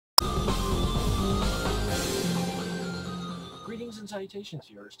Greetings and salutations,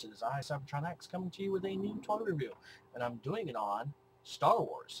 viewers, to this Cybertron X coming to you with a new toy review, and I'm doing it on Star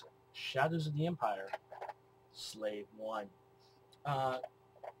Wars: Shadows of the Empire, SLAVE-1.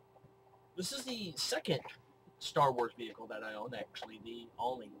 This is the second Star Wars vehicle that I own, actually the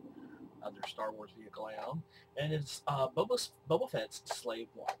only other Star Wars vehicle I own, and it's Boba Fett's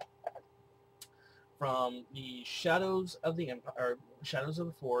SLAVE-1. From the Shadows of the Empire, Shadows of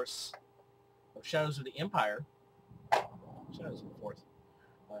the Force, or Shadows of the Empire, Shadows of the Force.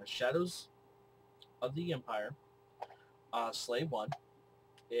 Shadows of the Empire, SLAVE-1.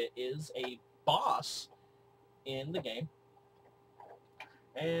 It is a boss in the game,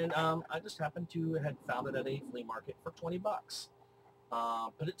 and I just happened to had found it at a flea market for 20 bucks.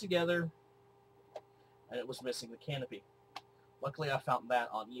 Put it together, and it was missing the canopy. Luckily, I found that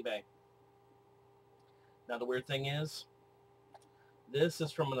on eBay. Now, the weird thing is, this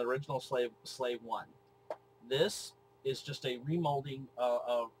is from an original SLAVE-1. This is just a remolding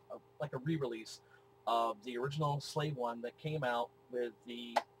of like a re-release of the original SLAVE-1 that came out with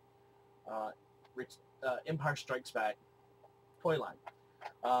the Empire Strikes Back toy line.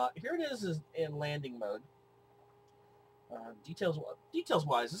 Here it is in landing mode. Details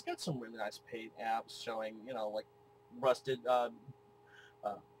wise, it's got some really nice paint apps showing, you know, like rusted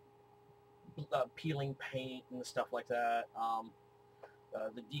peeling paint and stuff like that.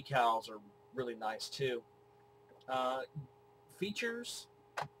 The decals are really nice too. Features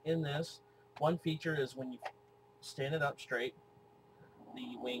in this, one feature is when you stand it up straight,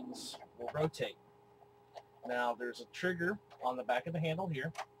 the wings will rotate. Now there's a trigger on the back of the handle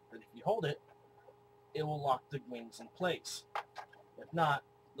here, but if you hold it, it will lock the wings in place. If not,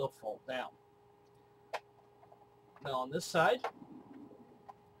 they'll fold down. Now on this side,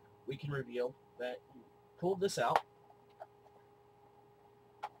 we can reveal that you pull this out,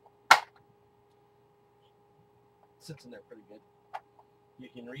 sits in there pretty good. You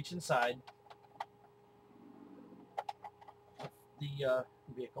can reach inside the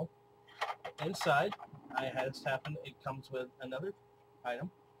vehicle. Inside, I had this happen. It comes with another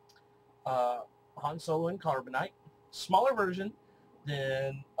item, Han Solo in Carbonite, smaller version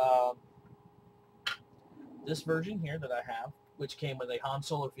than this version here that I have, which came with a Han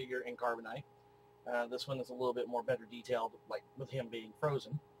Solo figure in Carbonite. This one is a little bit more better detailed, like with him being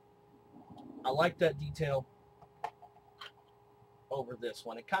frozen. I like that detail over this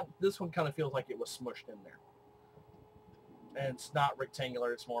one. This one kind of feels like it was smushed in there. And it's not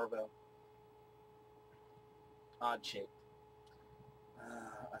rectangular, it's more of a odd shape.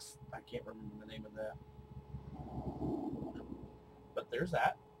 I can't remember the name of that. But there's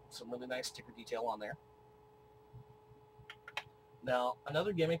that. Some really nice sticker detail on there. Now,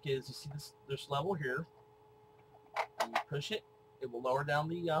 another gimmick is, you see this level here. When you push it, it will lower down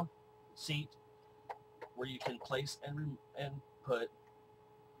the seat where you can place and put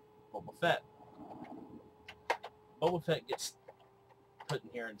Boba Fett. Boba Fett gets put in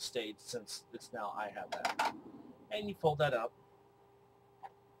here and stayed since it's now I have that. And you fold that up.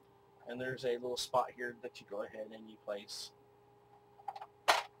 And there's a little spot here that you go ahead and you place.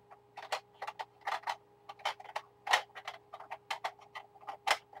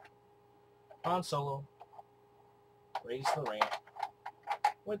 Han Solo, raise the ramp,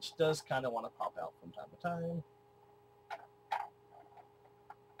 which does kind of want to pop out from time to time.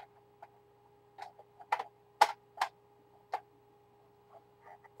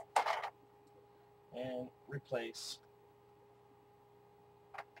 And replace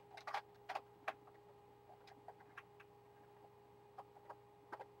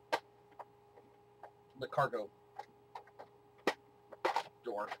the cargo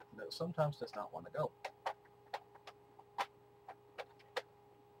door that sometimes does not want to go.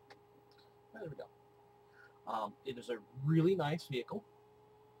 There we go. It is a really nice vehicle,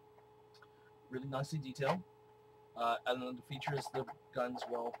 really nicely detailed. And then the feature is the guns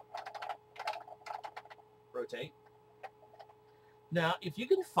will rotate. Now, if you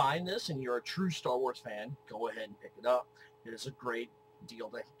can find this and you're a true Star Wars fan, go ahead and pick it up. It is a great deal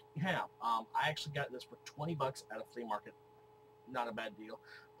to have. I actually got this for 20 bucks at a flea market. Not a bad deal.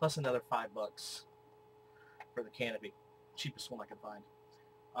 Plus another 5 bucks for the canopy. Cheapest one I could find.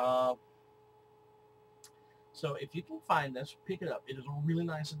 So if you can find this, pick it up. It is a really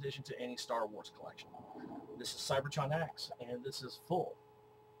nice addition to any Star Wars collection. This is Cybertron X, and this is full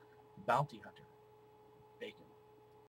Bounty Hunter.